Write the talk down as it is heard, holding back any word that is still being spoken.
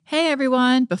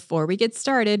everyone. Before we get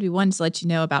started, we wanted to let you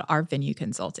know about our venue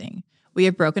consulting. We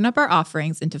have broken up our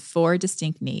offerings into 4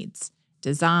 distinct needs: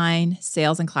 design,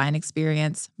 sales and client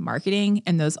experience, marketing,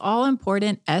 and those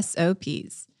all-important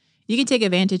SOPs. You can take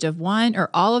advantage of one or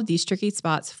all of these tricky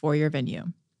spots for your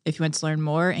venue. If you want to learn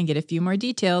more and get a few more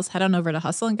details, head on over to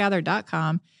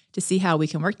hustleandgather.com to see how we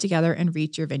can work together and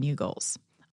reach your venue goals.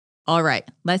 All right,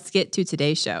 let's get to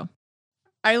today's show.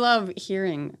 I love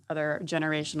hearing other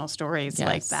generational stories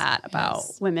like that about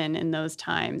women in those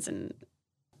times. And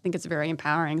I think it's very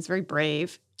empowering. It's very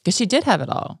brave. Because she did have it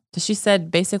all. So she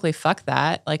said, basically, fuck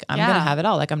that. Like, I'm going to have it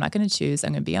all. Like, I'm not going to choose.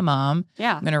 I'm going to be a mom.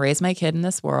 Yeah. I'm going to raise my kid in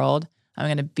this world. I'm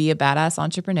going to be a badass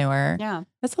entrepreneur. Yeah.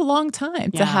 That's a long time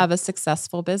to have a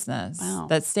successful business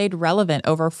that stayed relevant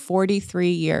over 43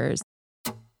 years.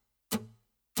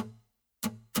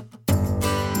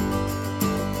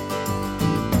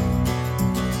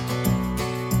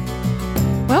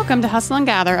 Welcome to Hustle and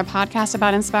Gather, a podcast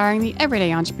about inspiring the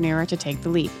everyday entrepreneur to take the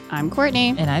leap. I'm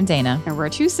Courtney. And I'm Dana. And we're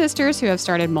 2 sisters who have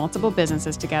started multiple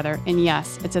businesses together. And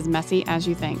yes, it's as messy as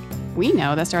you think. We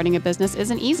know that starting a business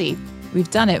isn't easy.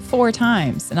 We've done it 4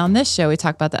 times. And on this show, we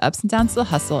talk about the ups and downs of the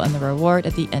hustle and the reward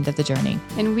at the end of the journey.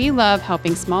 And we love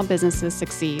helping small businesses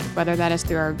succeed, whether that is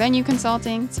through our venue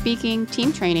consulting, speaking,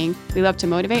 team training. We love to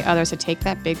motivate others to take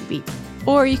that big leap.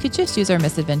 Or you could just use our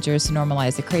misadventures to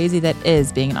normalize the crazy that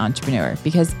is being an entrepreneur,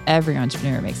 because every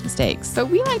entrepreneur makes mistakes. But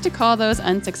we like to call those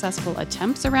unsuccessful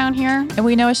attempts around here. And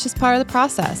we know it's just part of the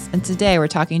process. And today we're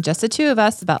talking just the 2 of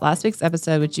us about last week's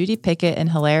episode with Judy Pickett and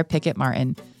Hilaire Pickett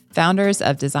Martin, founders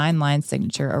of Design Line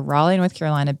Signature, a Raleigh, North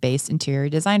Carolina-based interior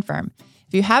design firm.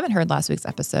 If you haven't heard last week's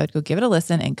episode, go give it a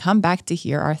listen and come back to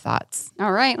hear our thoughts.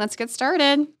 All right, let's get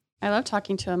started. I love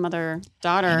talking to a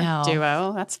mother-daughter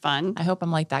duo. That's fun. I hope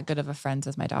I'm like that good of a friend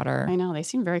as my daughter. I know. They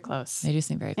seem very close. They do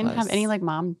seem very close. They didn't have any like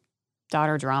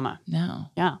mom-daughter drama. No.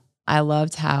 Yeah. I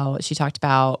loved how she talked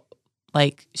about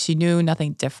like she knew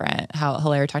nothing different. How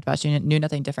Hilaire talked about she knew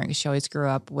nothing different because she always grew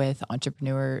up with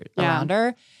entrepreneur around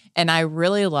her. And I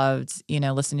really loved,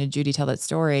 listening to Judy tell that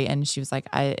story. And she was like,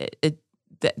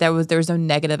 there was no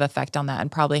negative effect on that,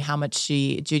 and probably how much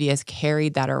Judy has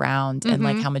carried that around and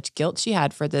like how much guilt she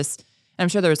had for this. And I'm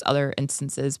sure there was other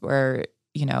instances where,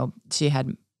 she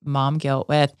had mom guilt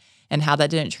with, and how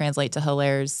that didn't translate to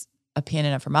Hilaire's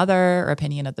opinion of her mother or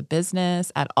opinion of the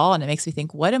business at all. And it makes me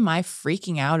think, what am I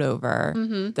freaking out over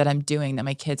that I'm doing that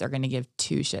my kids are going to give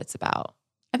 2 shits about?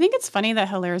 I think it's funny that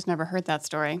Hilaire's never heard that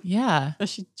story. Yeah.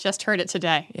 She just heard it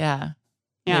today. Yeah.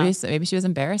 Maybe she was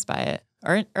embarrassed by it,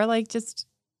 or like just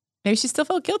maybe she still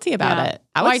felt guilty about it.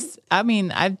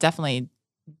 I've definitely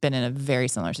been in a very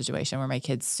similar situation where my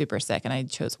kid's super sick and I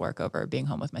chose work over being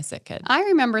home with my sick kid. I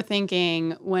remember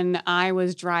thinking when I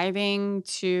was driving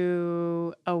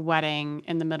to a wedding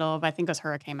in the middle of, I think it was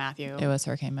Hurricane Matthew. It was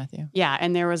Hurricane Matthew. Yeah.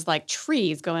 And there was like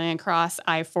trees going across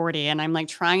I-40. And I'm like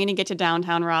trying to get to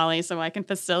downtown Raleigh so I can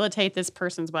facilitate this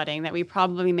person's wedding that we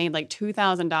probably made like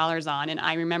 $2,000 on. And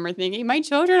I remember thinking, my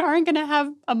children aren't going to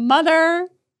have a mother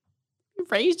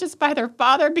raised just by their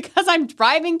father because I'm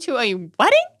driving to a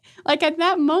wedding? Like at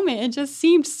that moment, it just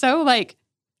seemed so like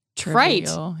trite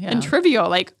and trivial.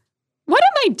 Like, what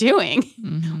am I doing?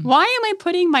 Why am I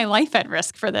putting my life at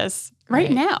risk for this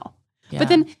right now? Yeah. But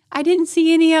then I didn't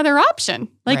see any other option.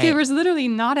 Like it was literally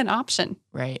not an option.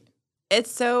 Right.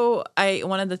 It's so,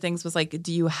 one of the things was like,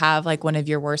 do you have like one of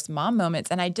your worst mom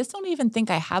moments? And I just don't even think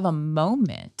I have a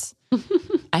moment.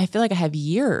 I feel like I have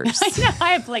years. I know. I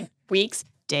have like weeks,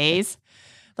 days.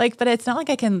 Like, but it's not like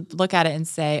I can look at it and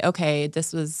say, okay,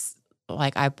 this was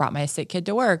like I brought my sick kid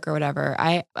to work or whatever.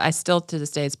 I still to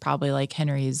this day, it's probably like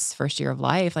Henry's first year of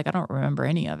life. Like I don't remember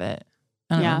any of it.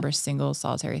 I don't remember a single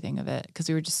solitary thing of it because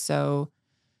we were just so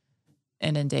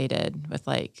inundated with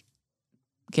like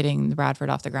getting the Bradford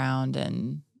off the ground.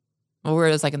 And it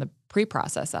was like in the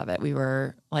pre-process of it. We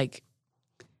were like,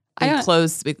 we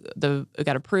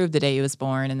got approved the day he was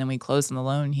born, and then we closed on the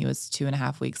loan. He was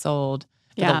 2.5 weeks old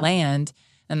for the land.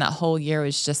 And that whole year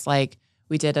was just like,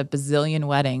 we did a bazillion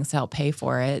weddings to help pay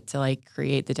for it, to like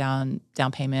create the down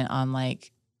payment on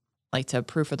like to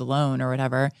approve for the loan or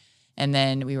whatever. And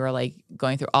then we were like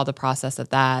going through all the process of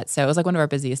that. So it was like one of our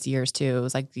busiest years too. It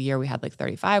was like the year we had like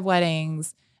 35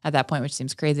 weddings at that point, which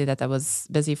seems crazy that was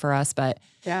busy for us. But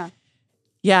yeah.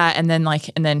 And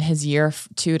then his year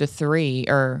 2 to 3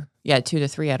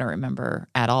 I don't remember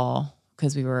at all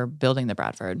because we were building the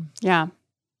Bradford. Yeah.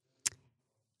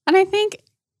 And I think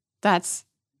that's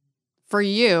for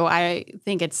you. I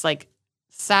think it's like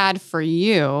sad for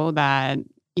you that,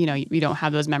 you don't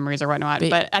have those memories or whatnot.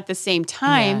 But at the same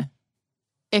time,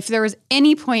 if there was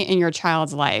any point in your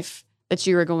child's life that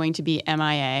you were going to be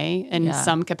MIA in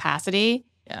some capacity,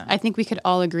 Yeah. I think we could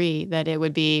all agree that it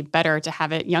would be better to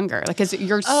have it younger, like, because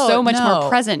you're so much more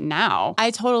present now.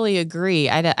 I totally agree.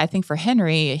 I think for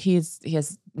Henry, he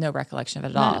has no recollection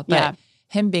of it at all. But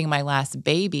him being my last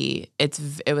baby, it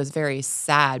was very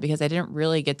sad because I didn't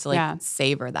really get to like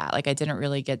savor that. Like I didn't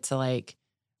really get to like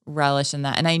relish in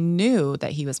that. And I knew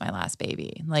that he was my last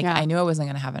baby. Like I knew I wasn't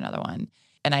going to have another one.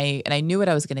 And I knew what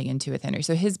I was getting into with Henry.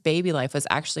 So his baby life was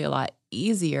actually a lot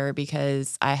easier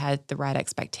because I had the right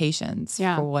expectations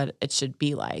for what it should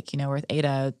be like. You know, with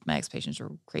Ada, my expectations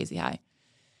were crazy high.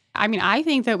 I mean, I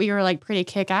think that we were like pretty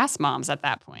kick-ass moms at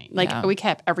that point. Like we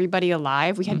kept everybody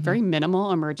alive. We had very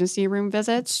minimal emergency room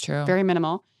visits. It's true. Very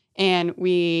minimal. And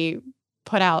we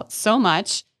put out so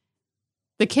much.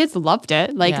 The kids loved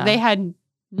it. Like they had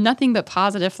nothing but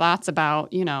positive thoughts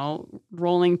about, you know,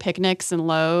 rolling picnics and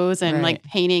Lowe's and like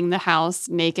painting the house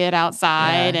naked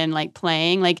outside and like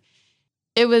playing. Like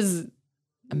it was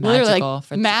literally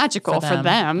like magical for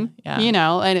them, you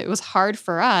know, and it was hard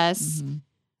for us.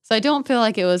 So I don't feel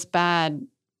like it was bad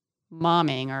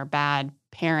momming or bad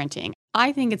parenting.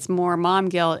 I think it's more mom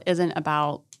guilt isn't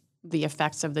about the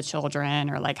effects of the children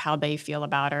or like how they feel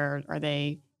about her or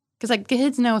they, because like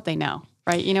kids know what they know.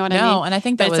 Right. You know what I mean? No, and I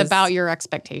think it's about your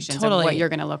expectations of what you're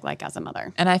going to look like as a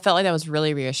mother. And I felt like that was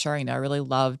really reassuring. I really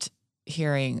loved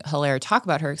hearing Hilaire talk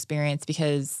about her experience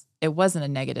because it wasn't a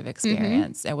negative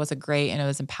experience. It was a great and it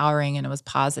was empowering and it was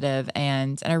positive.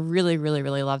 And I really, really,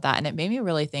 really loved that. And it made me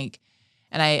really think,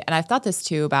 and I've thought this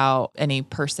too about any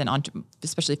person,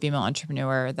 especially female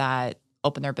entrepreneur that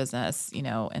opened their business, you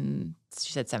know, in,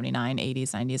 she said 79,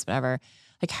 80s, 90s, whatever,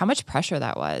 like how much pressure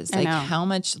that was, like how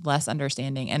much less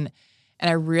understanding. And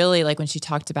I really like when she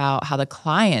talked about how the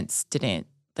clients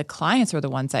were the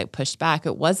ones that pushed back.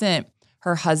 It wasn't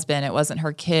her husband. It wasn't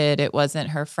her kid. It wasn't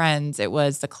her friends. It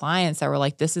was the clients that were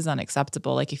like, this is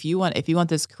unacceptable. Like if you want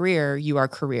this career, you are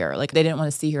career. Like they didn't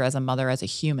want to see her as a mother, as a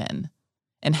human,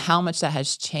 and how much that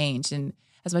has changed. And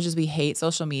as much as we hate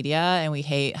social media and we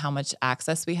hate how much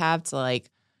access we have to like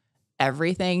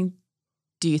everything,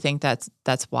 do you think that's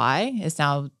why? It's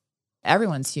now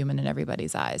everyone's human in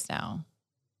everybody's eyes now.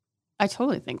 I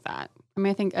totally think that. I mean,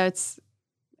 I think it's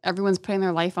everyone's putting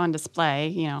their life on display.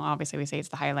 You know, obviously we say it's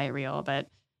the highlight reel, but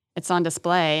it's on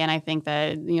display. And I think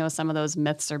that, you know, some of those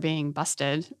myths are being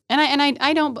busted. And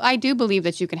I do believe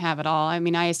that you can have it all. I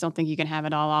mean, I just don't think you can have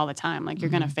it all the time. Like you're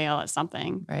going to fail at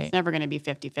something. Right. It's never going to be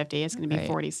 50-50. It's going to be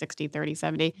 40, 60, 30,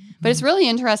 70. But it's really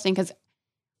interesting because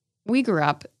we grew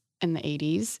up in the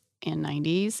 80s and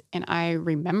 90s. And I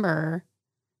remember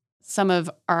some of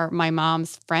my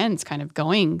mom's friends kind of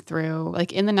going through,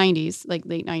 like in the 90s, like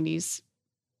late 90s,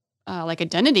 like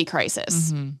identity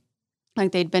crisis.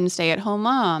 Like they'd been stay-at-home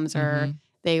moms or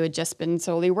they had just been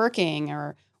solely working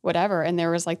or whatever. And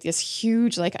there was like this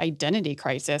huge like identity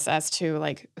crisis as to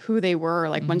like who they were,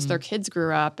 like once their kids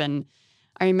grew up. And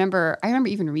I remember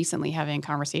even recently having a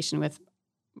conversation with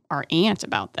our aunt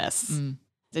about this.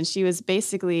 And she was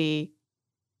basically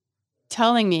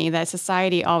telling me that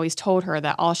society always told her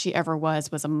that all she ever was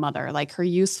a mother. Like her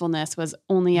usefulness was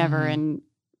only ever in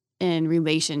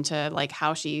relation to like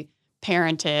how she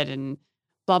parented and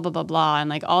blah, blah, blah, blah. And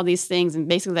like all these things. And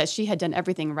basically that she had done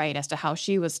everything right as to how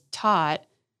she was taught.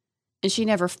 And she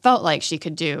never felt like she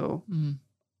could do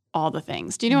all the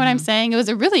things. Do you know what I'm saying? It was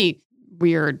a really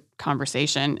weird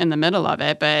conversation in the middle of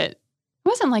it, but it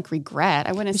wasn't like regret.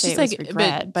 I wouldn't say it was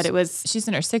regret, but it was. She's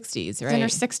in her 60s, right? She's in her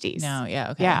 60s. No,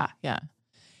 yeah, okay. Yeah.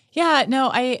 Yeah,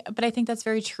 no, but I think that's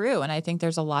very true. And I think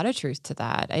there's a lot of truth to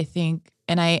that. I think,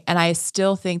 and I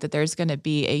still think that there's going to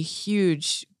be a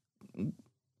huge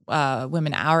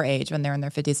women our age when they're in their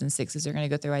 50s and 60s are going to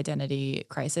go through identity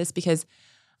crisis because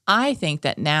I think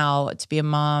that now to be a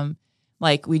mom,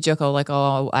 like we joke,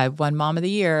 I won mom of the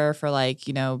year for like,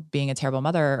 you know, being a terrible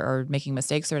mother or making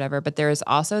mistakes or whatever. But there is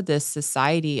also this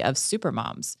society of super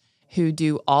moms who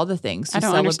do all the things. I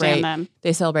don't understand them.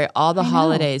 They celebrate all the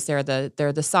holidays. They're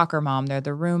the soccer mom. They're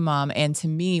the room mom. And to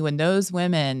me, when those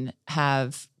women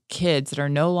have kids that are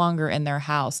no longer in their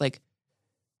house, like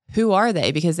who are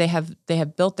they? Because they have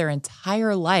built their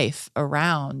entire life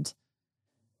around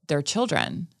their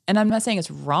children. And I'm not saying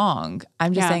it's wrong.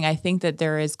 I'm just saying I think that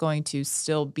there is going to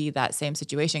still be that same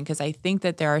situation because I think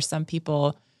that there are some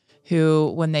people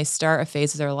who, when they start a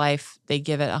phase of their life, they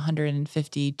give it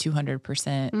 150,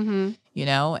 200%, you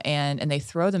know, and they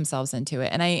throw themselves into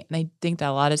it. And I think that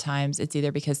a lot of times it's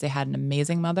either because they had an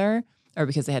amazing mother or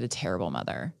because they had a terrible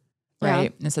mother,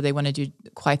 right? And so they want to do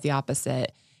quite the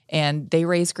opposite. And they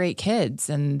raise great kids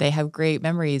and they have great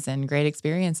memories and great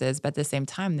experiences, but at the same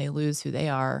time, they lose who they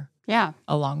are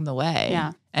along the way.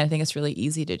 Yeah. And I think it's really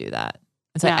easy to do that.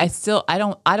 And so I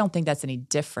don't think that's any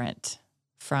different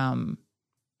from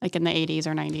like in the 80s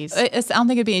or 90s. I don't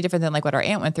think it'd be any different than like what our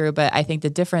aunt went through, but I think the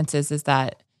difference is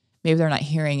that maybe they're not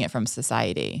hearing it from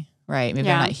society, right? Maybe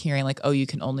they're not hearing like, oh, you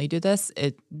can only do this.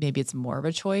 Maybe it's more of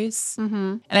a choice.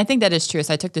 And I think that is true.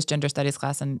 So I took this gender studies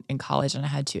class in college, and I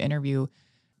had to interview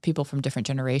people from different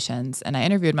generations. And I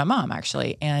interviewed my mom,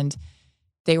 actually. And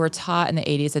they were taught in the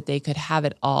 80s that they could have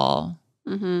it all.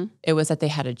 It was that they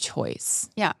had a choice.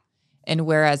 Yeah. And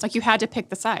whereas like you had to pick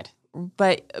the side.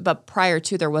 But prior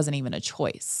to, there wasn't even a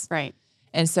choice. Right.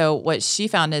 And so what she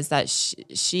found is that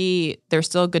there's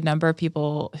still a good number of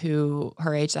people who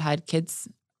her age that had kids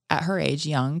at her age,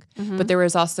 young, but there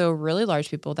was also really large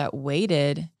people that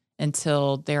waited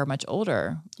until they were much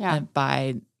older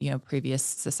by, previous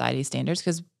society standards.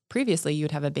 Because previously you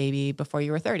would have a baby before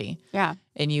you were 30. Yeah.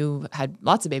 And you had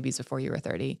lots of babies before you were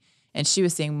 30. And she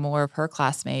was seeing more of her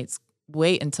classmates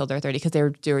wait until they're 30 because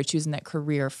they were choosing that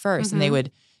career first. And they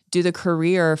would do the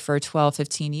career for 12,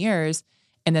 15 years.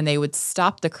 And then they would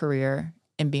stop the career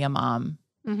and be a mom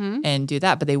and do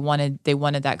that. But they wanted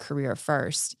that career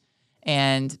first.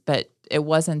 But it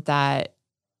wasn't that,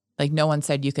 like, no one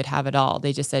said you could have it all.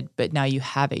 They just said, but now you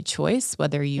have a choice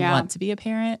whether you want to be a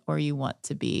parent or you want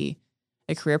to be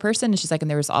a career person. And she's like, and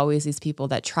there was always these people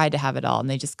that tried to have it all and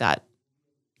they just got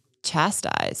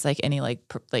chastised, like any like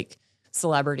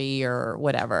celebrity or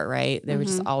whatever, right? They were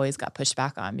just always got pushed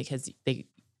back on because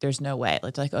there's no way.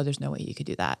 Like, they're like, oh, there's no way you could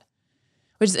do that.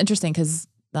 Which is interesting because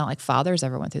not like fathers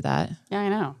ever went through that. Yeah, I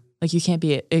know. Like, you could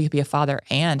be a father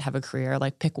and have a career.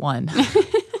 Like, pick one.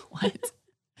 What?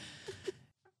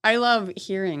 I love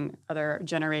hearing other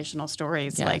generational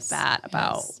stories like that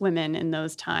about women in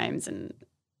those times. And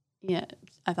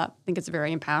I think it's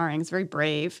very empowering. It's very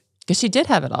brave. Because she did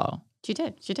have it all. She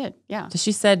did. Yeah. So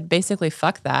she said, basically,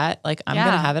 fuck that. Like, I'm going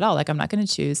to have it all. Like, I'm not going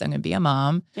to choose. I'm going to be a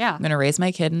mom. Yeah. I'm going to raise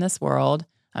my kid in this world.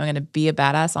 I'm going to be a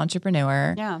badass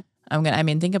entrepreneur. Yeah.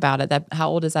 Think about it. How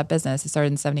old is that business? It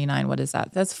started in 79. What is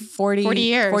that? That's 40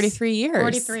 years. 43 years.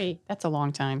 43. That's a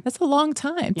long time. That's a long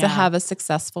time to have a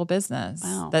successful business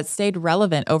that stayed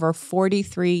relevant over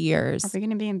 43 years. Are we going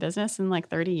to be in business in like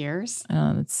 30 years?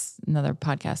 That's another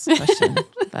podcast question.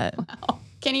 But wow.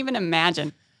 Can't even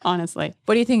imagine, honestly.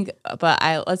 What do you think?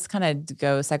 Let's kind of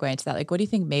segue into that. Like, what do you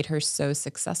think made her so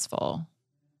successful?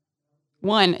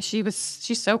 One,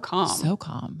 she's so calm. So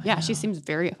calm. Yeah, she seems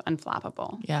very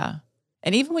unflappable. Yeah.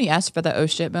 And even when you asked for the oh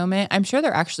shit moment, I'm sure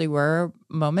there actually were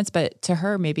moments, but to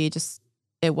her, maybe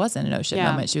it wasn't an oh shit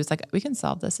moment. She was like, we can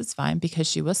solve this. It's fine, because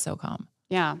she was so calm.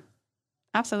 Yeah,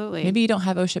 absolutely. Maybe you don't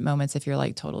have oh shit moments if you're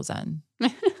like total zen.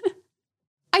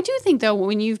 I do think, though,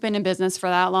 when you've been in business for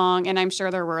that long, and I'm sure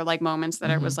there were like moments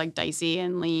that it was like dicey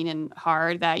and lean and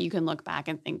hard, that you can look back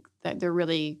and think that they're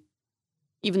really,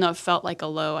 even though it felt like a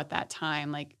low at that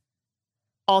time, like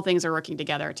all things are working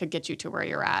together to get you to where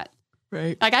you're at.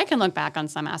 Right. Like, I can look back on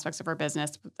some aspects of our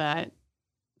business that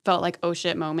felt like oh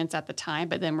shit moments at the time,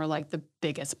 but then were like the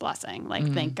biggest blessing.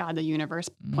 Like, thank God the universe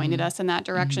pointed us in that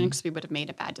direction, because we would have made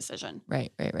a bad decision.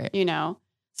 Right.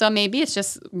 So maybe it's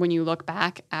just when you look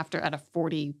back at a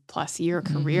 40+ year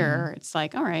career, it's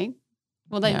like, all right,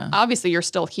 well, then obviously you're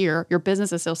still here. Your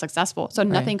business is still successful. So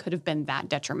nothing could have been that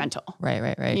detrimental.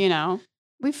 Right.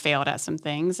 We've failed at some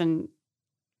things, and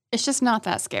it's just not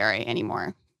that scary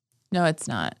anymore. No, it's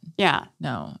not. Yeah.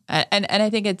 No. And I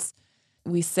think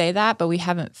we say that, but we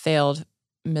haven't failed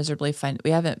miserably.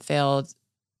 We haven't failed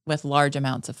with large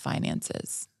amounts of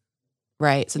finances.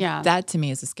 Right. So that to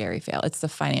me is a scary fail. It's the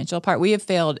financial part. We have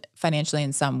failed financially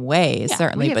in some ways,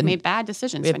 certainly. We have made bad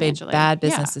decisions financially. We have made bad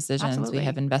business decisions. Absolutely. We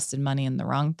have invested money in the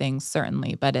wrong things,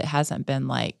 certainly, but it hasn't been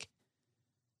like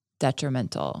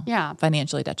detrimental. Yeah.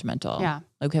 Financially detrimental. Yeah.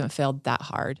 Like, we haven't failed that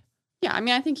hard. Yeah. I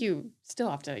mean, I think you still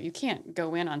have to, you can't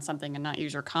go in on something and not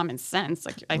use your common sense.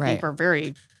 Like, I think we're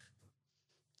very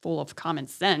full of common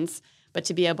sense, but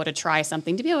to be able to try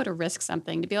something, to be able to risk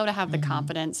something, to be able to have the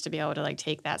confidence to be able to like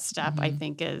take that step, I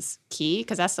think is key,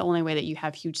 because that's the only way that you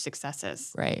have huge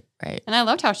successes. Right. And I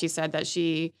loved how she said that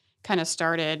she kind of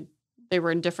started, they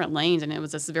were in different lanes, and it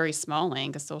was this very small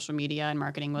lane because social media and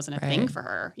marketing wasn't a thing for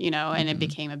her, and it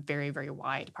became a very, very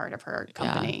wide part of her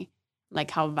company. Like,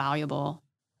 how valuable.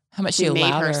 How much she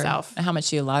allowed herself, and how much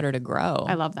she allowed her to grow.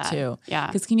 I love that too. Yeah,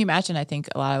 because can you imagine? I think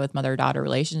a lot with mother-daughter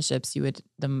relationships,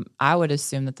 I would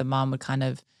assume that the mom would kind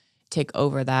of take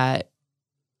over that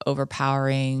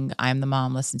overpowering. I'm the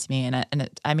mom. Listen to me,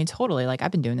 I mean, totally. Like,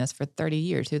 I've been doing this for 30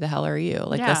 years. Who the hell are you?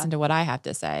 Like, listen to what I have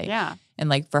to say. Yeah, and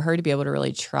like for her to be able to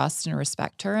really trust and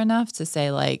respect her enough to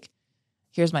say, like,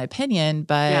 here's my opinion,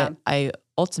 but I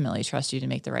ultimately trust you to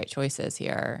make the right choices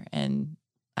here. And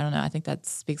I don't know. I think that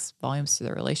speaks volumes to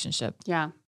the relationship. Yeah.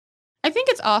 I think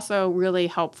it's also really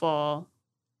helpful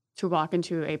to walk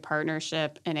into a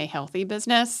partnership in a healthy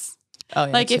business. Oh,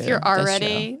 yeah, Like if true. you're That's true.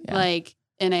 already Yeah. like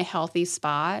in a healthy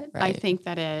spot, I Right. think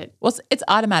that it, Well, it's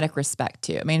automatic respect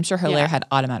too. I mean, I'm sure Hilaire Yeah. had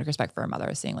automatic respect for her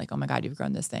mother, saying like, "Oh my God, you've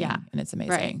grown this thing, Yeah. and it's right,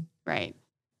 amazing." right.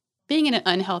 Being in an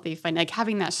unhealthy, like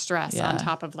having that stress on Yeah.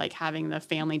 top of like having the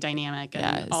family dynamic and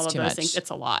Yeah, it's all of too those much. things, it's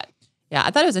a lot. Yeah,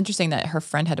 I thought it was interesting that her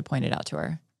friend had to point it out to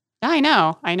her. I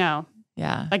know.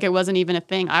 Yeah. Like it wasn't even a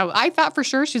thing. I thought for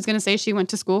sure she was going to say she went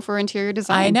to school for interior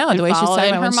design. I know and the way she was followed talking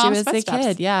in about her when she mom's was a footsteps.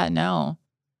 kid. Yeah, no.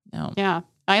 Yeah.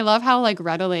 I love how like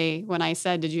readily when I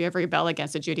said, "Did you ever rebel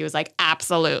against it?" Judy was like,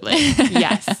 "Absolutely.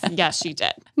 Yes, she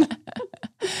did."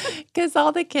 Because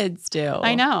all the kids do.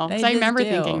 I know. They So I just remember do.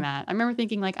 thinking that. I remember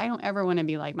thinking like, I don't ever want to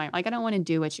be like I don't want to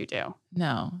do what you do.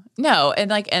 No,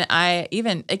 and I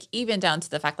even down to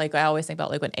the fact like I always think about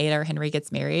like when Ada or Henry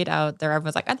gets married out there,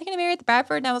 everyone's like, "I'm thinking of marry at the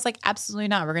Bradford," and I was like, "Absolutely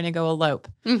not. We're gonna go elope.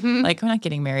 Mm-hmm. Like we're not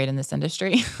getting married in this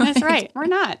industry. That's right. We're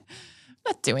not. I'm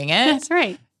not doing it." That's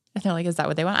right. And they're like, "Is that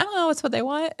what they want?" I don't know. It's what they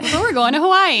want. But we're going to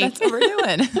Hawaii. That's what we're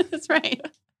doing. That's right.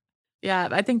 Yeah,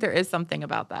 I think there is something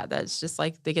about that. That's just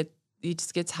like you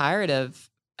just get tired of,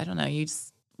 I don't know, you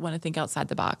just want to think outside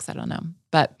the box. I don't know.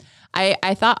 But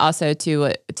I thought also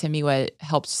to me, what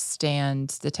helped stand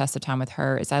the test of time with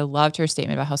her is I loved her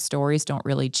statement about how stories don't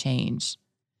really change.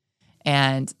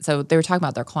 And so they were talking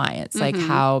about their clients, like Mhm.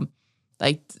 how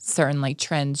like certain like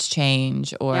trends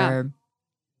change or, Yeah.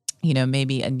 you know,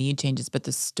 maybe a need changes, but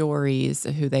the stories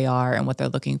of who they are and what they're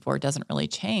looking for doesn't really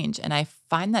change. And I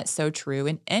find that so true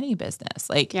in any business.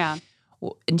 Like Yeah.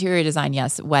 interior design,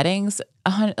 yes. Weddings,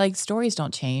 like stories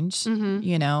don't change, Mhm.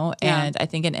 you know? Yeah. And I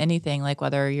think in anything, like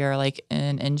whether you're like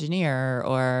an engineer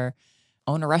or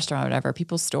own a restaurant or whatever,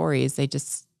 people's stories,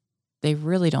 they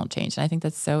really don't change. And I think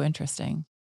that's so interesting.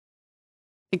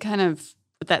 It kind of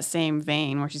with that same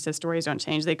vein where she says stories don't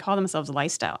change, they call themselves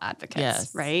lifestyle advocates,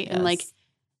 Yes, right? And like yes.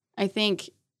 I think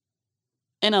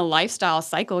in a lifestyle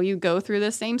cycle, you go through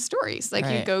the same stories. Like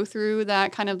you Right. go through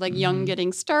that kind of like young Mhm.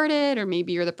 getting started, or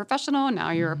maybe you're the professional, now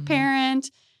you're Mhm. a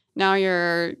parent, now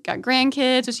you're got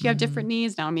grandkids, which you have Mhm. different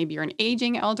needs. Now maybe you're an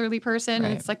aging elderly person. And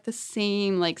Right. it's like the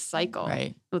same like cycle.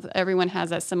 Right. With everyone has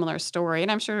that similar story.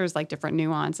 And I'm sure there's like different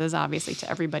nuances, obviously, to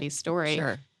everybody's story.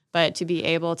 Sure. But to be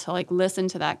able to like listen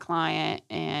to that client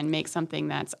and make something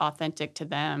that's authentic to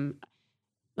them,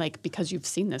 like because you've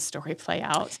seen this story play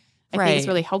out, I think it's Right.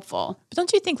 really helpful. But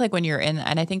don't you think like when you're in,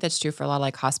 and I think that's true for a lot of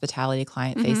like hospitality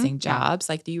client facing Mhm. Yeah. jobs,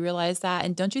 like do you realize that?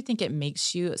 And don't you think it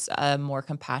makes you a more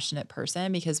compassionate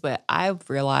person? Because what I've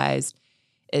realized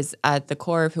is at the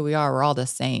core of who we are, we're all the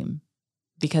same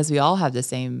because we all have the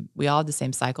same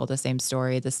cycle, the same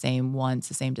story, the same wants,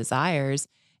 the same desires.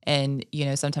 And, you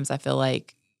know, sometimes I feel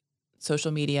like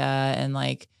social media and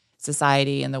like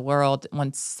society and the world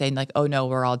wants saying like, oh no,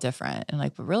 we're all different. And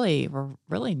like, but really, we're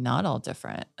really not all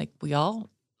different. Like we all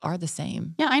are the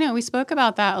same. Yeah, I know. We spoke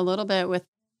about that a little bit with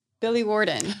Billy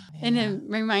Warden. And Yeah. it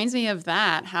reminds me of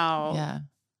that, how Yeah.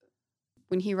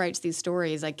 when he writes these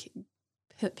stories, like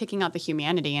picking out the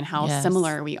humanity and how Yes.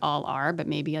 similar we all are, but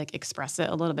maybe like express it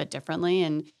a little bit differently.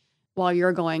 And while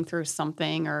you're going through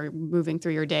something or moving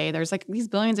through your day, there's like these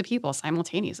billions of people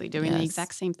simultaneously doing the Yes.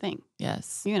 exact same thing,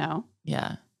 Yes. you know?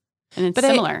 Yeah. And it's But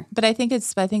similar. I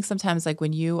think sometimes like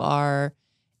when you are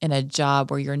in a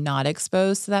job where you're not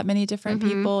exposed to that many different Mhm.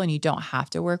 people and you don't have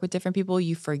to work with different people,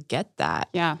 you forget that.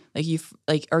 Yeah.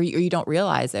 Like or you don't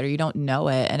realize it or you don't know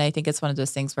it. And I think it's one of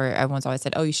those things where everyone's always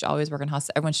said, oh, you should always work in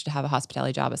everyone should have a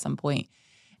hospitality job at some point.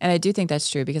 And I do think that's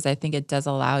true because I think it does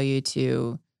allow you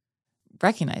to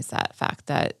recognize that fact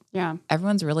that Yeah.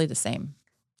 everyone's really the same.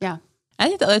 Yeah. I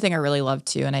think the other thing I really love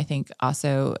too, and I think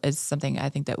also is something I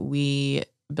think that we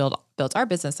built our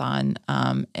business on,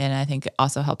 and I think it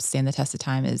also helps stand the test of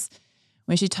time is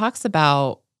when she talks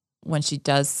about when she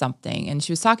does something, and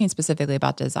she was talking specifically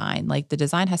about design. Like the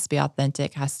design has to be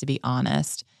authentic, has to be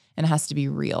honest, and it has to be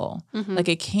real. Mhm. Like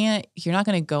you're not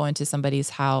going to go into somebody's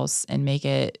house and make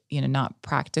it, not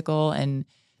practical and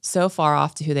so far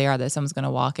off to who they are that someone's going to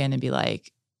walk in and be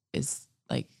like,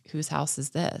 whose house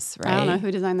is this? Right. I don't know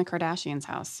who designed the Kardashians'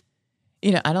 house.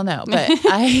 I don't know,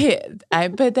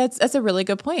 but but that's a really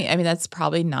good point. I mean, that's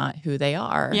probably not who they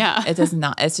are. Yeah. It does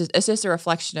not. It's just a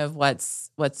reflection of what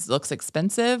looks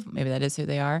expensive. Maybe that is who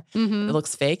they are. Mhm. It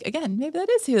looks fake. Again, maybe that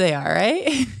is who they are, right?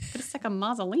 But it's like a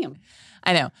mausoleum.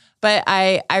 I know, but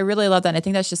I really love that. And I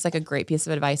think that's just like a great piece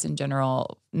of advice in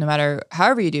general, no matter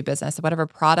however you do business, whatever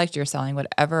product you're selling,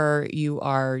 whatever you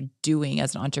are doing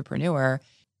as an entrepreneur,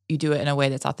 you do it in a way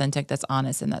that's authentic, that's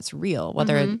honest, and that's real.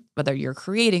 Whether you're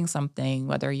creating something,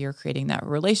 whether you're creating that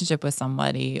relationship with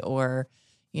somebody, or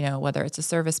whether it's a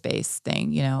service-based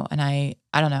thing, and I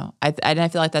don't know. I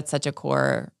feel like that's such a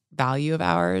core value of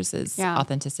ours is Yeah.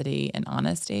 authenticity and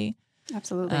honesty.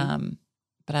 Absolutely.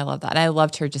 But I love that. And I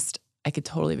loved her I could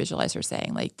totally visualize her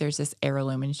saying like, there's this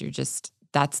heirloom and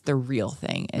that's the real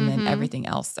thing. And then everything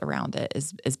else around it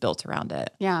is built around it.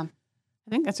 Yeah. I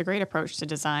think that's a great approach to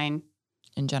design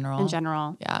In general. in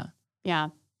general. Yeah. Yeah.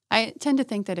 I tend to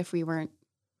think that if we weren't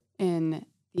in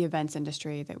the events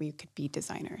industry that we could be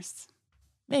designers.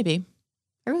 Maybe.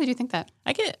 I really do think that.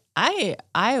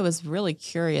 I was really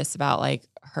curious about like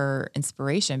her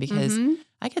inspiration because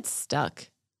I get stuck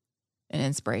in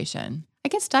inspiration. I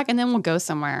get stuck and then we'll go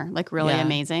somewhere like really Yeah.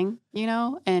 amazing,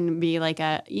 and be like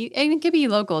and it could be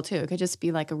local too. It could just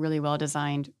be like a really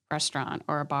well-designed restaurant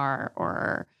or a bar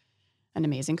or an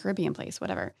amazing Caribbean place,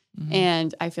 whatever. Mhm.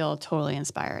 And I feel totally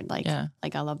inspired. Like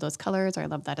I love those colors or I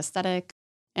love that aesthetic.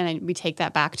 And we take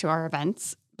that back to our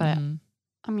events. But Mhm.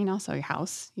 I mean, also your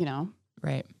house,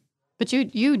 Right. But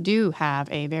you do have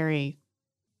a very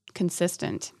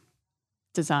consistent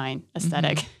design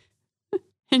aesthetic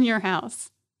in your house.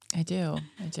 I do.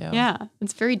 Yeah,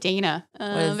 it's very Dana,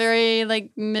 very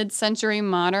like mid-century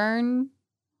modern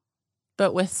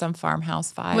But with some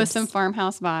farmhouse vibes. with some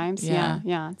farmhouse vibes. Yeah.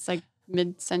 Yeah. It's like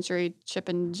mid-century Chip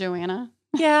and Joanna.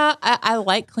 Yeah. I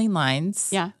like clean lines.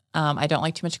 Yeah. I don't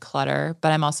like too much clutter,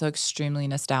 but I'm also extremely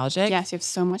nostalgic. Yes, you have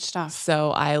so much stuff.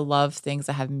 So I love things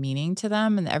that have meaning to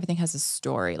them and everything has a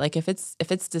story. Like if it's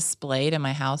displayed in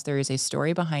my house, there is a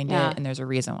story behind Yeah. it and there's a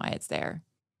reason why it's there.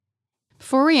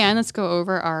 Before we end, let's go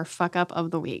over our fuck up of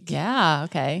the week. Yeah.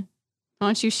 Okay. Why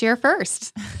don't you share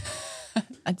first?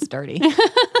 That's dirty.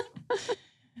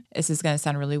 This is going to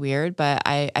sound really weird, but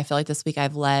I feel like this week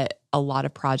I've let a lot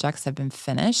of projects have been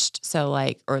finished. So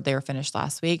or they were finished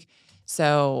last week.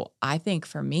 So I think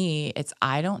for me,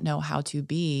 I don't know how to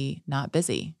be not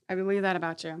busy. I believe that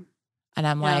about you. And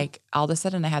I'm Yeah. like, all of a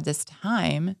sudden I have this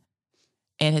time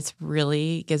and it's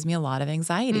really gives me a lot of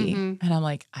anxiety. Mhm. And I'm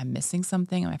like, I'm missing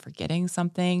something. Am I forgetting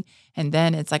something? And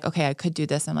then it's like, okay, I could do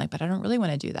this. I'm like, but I don't really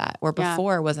want to do that. Or Yeah.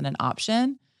 before it wasn't an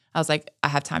option. I was like, I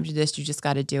have time to do this. You just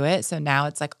got to do it. So now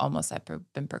it's like almost I've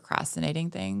been procrastinating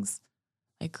things,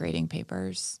 like grading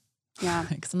papers. Yeah.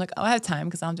 Because I'm like, oh, I have time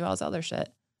because I'll do all this other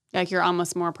shit. Like you're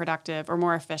almost more productive or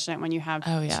more efficient when you have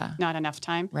Oh, yeah. not enough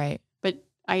time. Right. But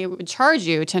I would charge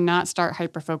you to not start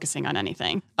hyper-focusing on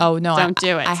anything. Oh, no. Don't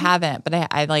do it. I haven't, but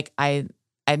I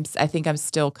think I'm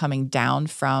still coming down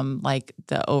from like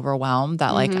the overwhelm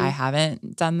that like I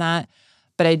haven't done that.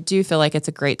 But I do feel like it's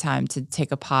a great time to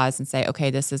take a pause and say, okay,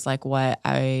 this is like what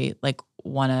I like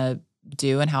want to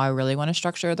do and how I really want to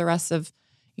structure the rest of,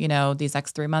 these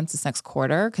next 3 months, this next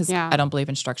quarter. Cause Yeah. I don't believe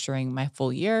in structuring my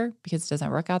full year because it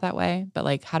doesn't work out that way. But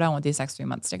like, how do I want these next 3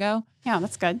 months to go Yeah,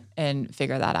 that's good. and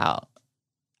figure that out?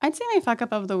 I'd say my fuck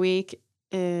up of the week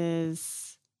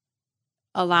is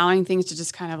allowing things to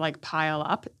just kind of like pile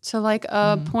up to like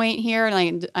a point here.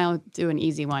 And I'll do an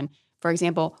easy one. For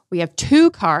example, we have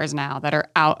 2 cars now that are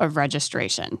out of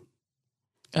registration.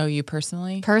 Oh, you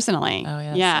personally? Personally. Oh,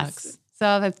 yeah, that Yes. sucks. So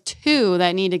I have 2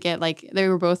 that need to get they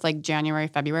were both like January,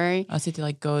 February. Oh, so you have to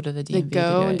like go to the DMV To to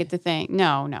go do and it. get the thing.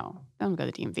 No, don't go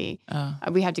to the DMV. Oh,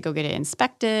 We have to go get it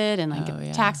inspected and like Oh, get the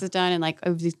yeah. taxes done. And like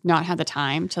I've just not had the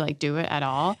time to like do it at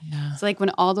all. yeah. So like when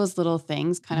all those little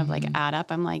things kind of like Mhm. add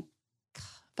up, I'm like,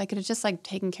 if I could have just like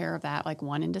taken care of that, like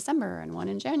one in December and one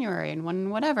in January and one in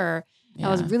whatever. I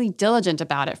was Yeah. really diligent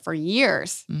about it for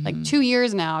years, like Mhm. 2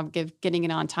 years now of getting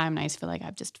it on time. And I just feel like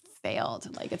I've just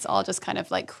failed. Like it's all just kind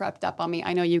of like crept up on me.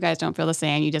 I know you guys don't feel the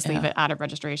same. You just leave Yeah. it out of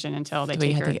registration until they Well, you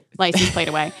take have to your get- license plate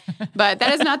away. But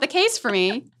that is not the case for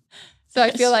me. So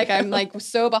I feel like I'm like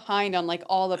so behind on like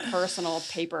all the personal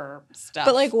paper stuff.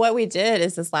 But like what we did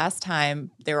is this last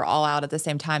time they were all out at the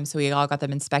same time. So we all got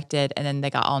them inspected and then they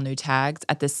got all new tags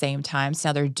at the same time. So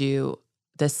now they're due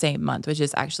the same month, which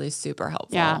is actually super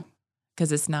helpful. Yeah.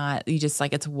 Because it's not, you just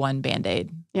like, it's one Band-Aid.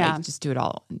 Yeah. Like, just do it all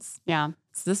at once. yeah.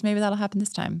 So maybe that'll happen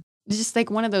this time. It's just like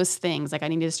one of those things. Like I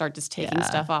need to start just taking Yeah.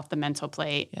 stuff off the mental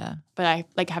plate. Yeah. But I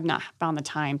like have not found the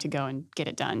time to go and get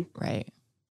it done. Right.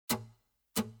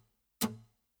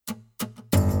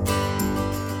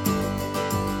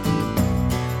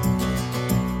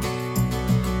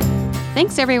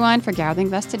 Thanks everyone for gathering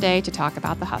with us today to talk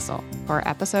about The Hustle. For our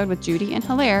episode with Judy and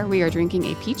Hilaire, we are drinking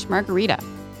a peach margarita.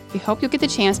 We hope you'll get the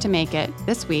chance to make it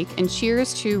this week, and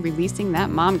cheers to releasing that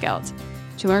mom guilt.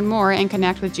 To learn more and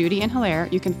connect with Judy and Hilaire,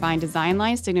 you can find Design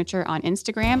Line Signature on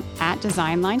Instagram at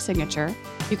Design Line Signature.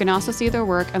 You can also see their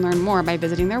work and learn more by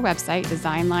visiting their website,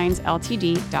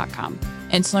 designlinesltd.com.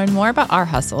 And to learn more about our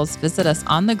hustles, visit us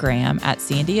on the gram at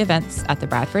C&D Events, at the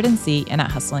Bradford NC, and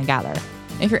at Hustle and Gather.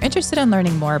 If you're interested in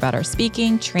learning more about our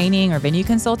speaking, training, or venue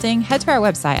consulting, head to our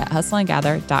website at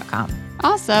hustleandgather.com.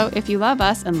 Also, if you love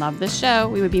us and love this show,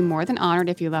 we would be more than honored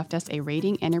if you left us a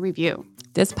rating and a review.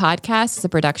 This podcast is a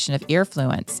production of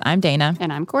Earfluence. I'm Dana.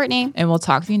 And I'm Courtney. And we'll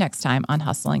talk with you next time on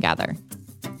Hustle and Gather.